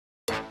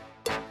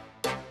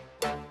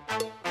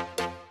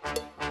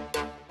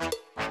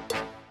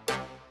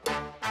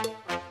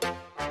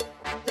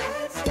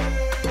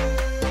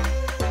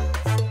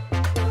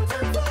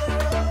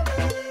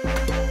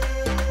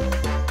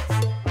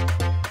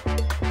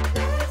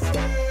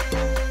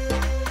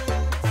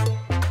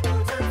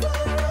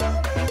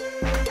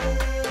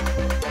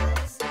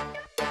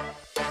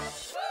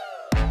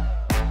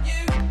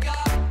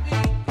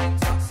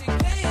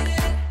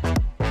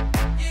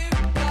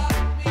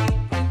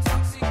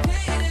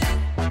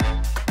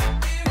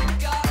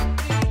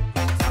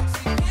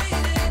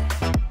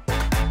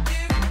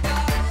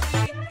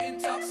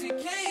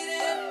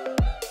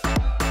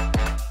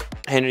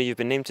Henry, you've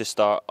been named to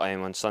start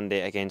on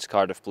Sunday against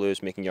Cardiff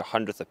Blues, making your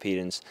 100th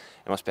appearance.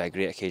 It must be a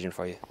great occasion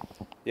for you.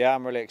 Yeah,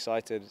 I'm really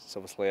excited. It's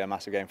obviously a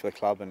massive game for the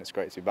club and it's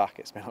great to be back.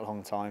 It's been a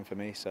long time for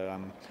me, so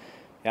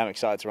yeah, I'm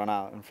excited to run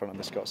out in front of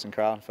the Scotsman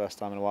crowd. First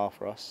time in a while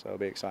for us, so it'll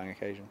be an exciting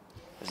occasion.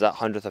 Has that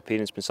 100th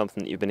appearance been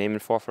something that you've been aiming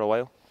for a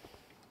while?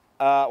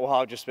 Well,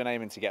 I've just been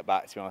aiming to get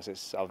back, to be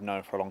honest. I've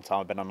known for a long time.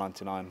 I've been on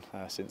 99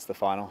 since the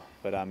final.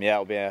 But yeah,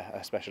 it'll be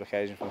a special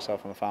occasion for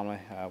myself and my family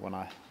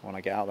when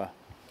I get out there.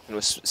 It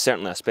was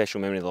certainly a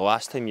special memory. The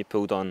last time you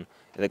pulled on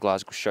the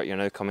Glasgow shirt, you're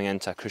now coming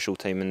into a crucial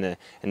time in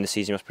the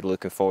season. You must be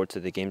looking forward to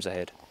the games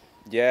ahead.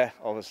 Yeah,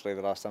 obviously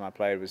the last time I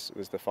played was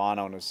the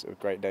final and it was a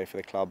great day for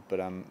the club. But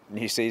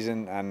new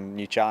season and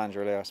new challenge,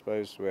 really, I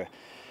suppose. We're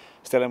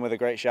still in with a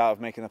great shout of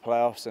making the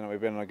playoffs, and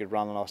we've been on a good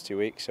run the last 2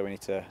 weeks, so we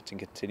need to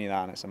continue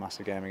that, and it's a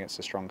massive game against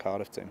a strong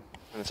Cardiff team.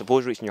 And I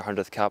suppose reaching your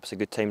 100th cap is a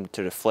good time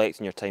to reflect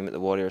on your time at the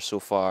Warriors so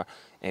far.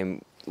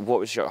 What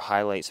was your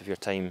highlights of your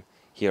time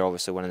here?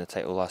 Obviously winning the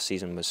title last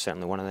season was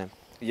certainly one of them.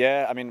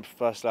 Yeah, I mean,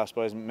 firstly I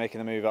suppose making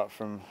the move up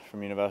from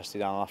university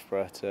down in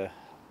Loughborough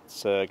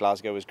to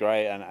Glasgow was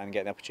great, and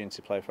getting the opportunity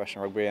to play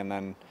professional rugby, and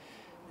then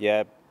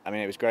yeah, I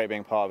mean, it was great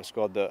being part of a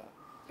squad that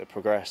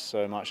progressed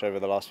so much over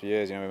the last few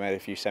years. You know, we made a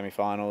few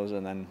semi-finals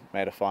and then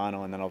made a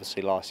final, and then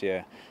obviously last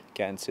year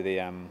getting to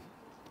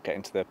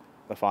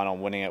the final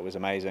and winning it was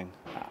amazing.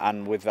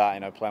 And with that,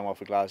 you know, playing well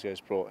for Glasgow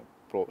has brought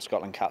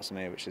Scotland caps to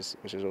me, which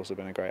has also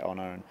been a great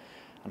honour,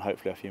 and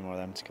hopefully a few more of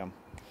them to come.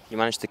 You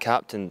managed to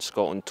captain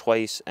Scotland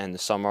twice in the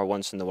summer,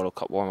 once in the World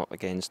Cup warm-up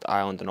against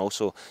Ireland and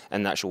also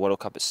in the actual World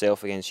Cup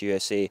itself against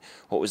USA.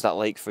 What was that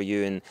like for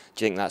you, and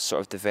do you think that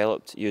sort of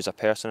developed you as a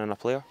person and a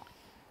player?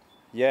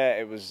 Yeah,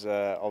 it was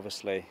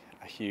obviously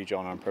a huge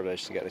honour and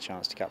privilege to get the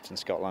chance to captain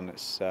Scotland.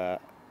 It's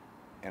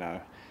you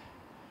know,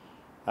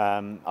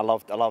 I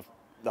loved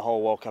the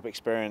whole World Cup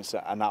experience,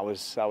 and that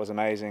was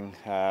amazing.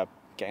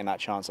 Getting that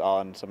chance at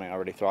Ireland, something I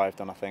really thrived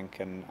on, I think,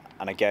 and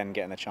again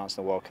getting the chance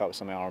in the World Cup,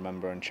 something I'll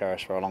remember and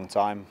cherish for a long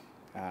time.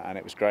 And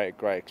it was great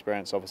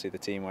experience. Obviously the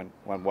team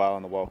went well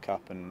in the World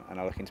Cup, and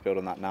are looking to build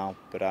on that now.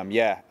 But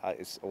yeah,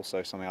 it's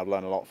also something I've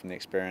learned a lot from the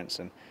experience,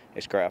 and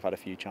it's great I've had a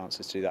few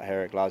chances to do that here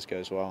at Glasgow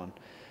as well, and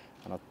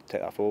I'll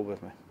take that forward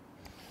with me.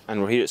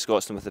 And we're here at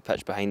Scotstoun with the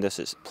pitch behind us.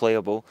 It's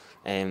playable,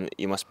 and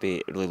you must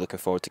be really looking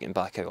forward to getting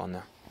back out on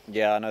there.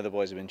 Yeah, I know the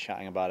boys have been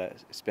chatting about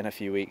it. It's been a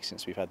few weeks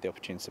since we've had the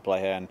opportunity to play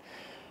here, and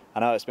I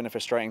know it's been a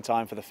frustrating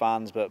time for the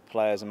fans, but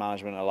players and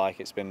management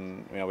alike. It's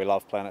been, you know, we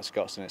love playing at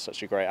Scotstoun. It's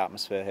such a great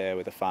atmosphere here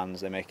with the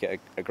fans. They make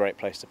it a great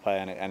place to play,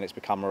 and it's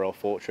become a real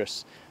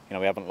fortress. You know,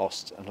 we haven't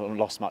lost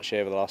much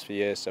here over the last few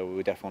years, so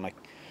we definitely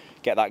want to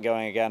get that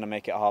going again and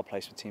make it a hard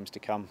place for teams to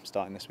come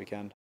starting this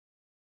weekend.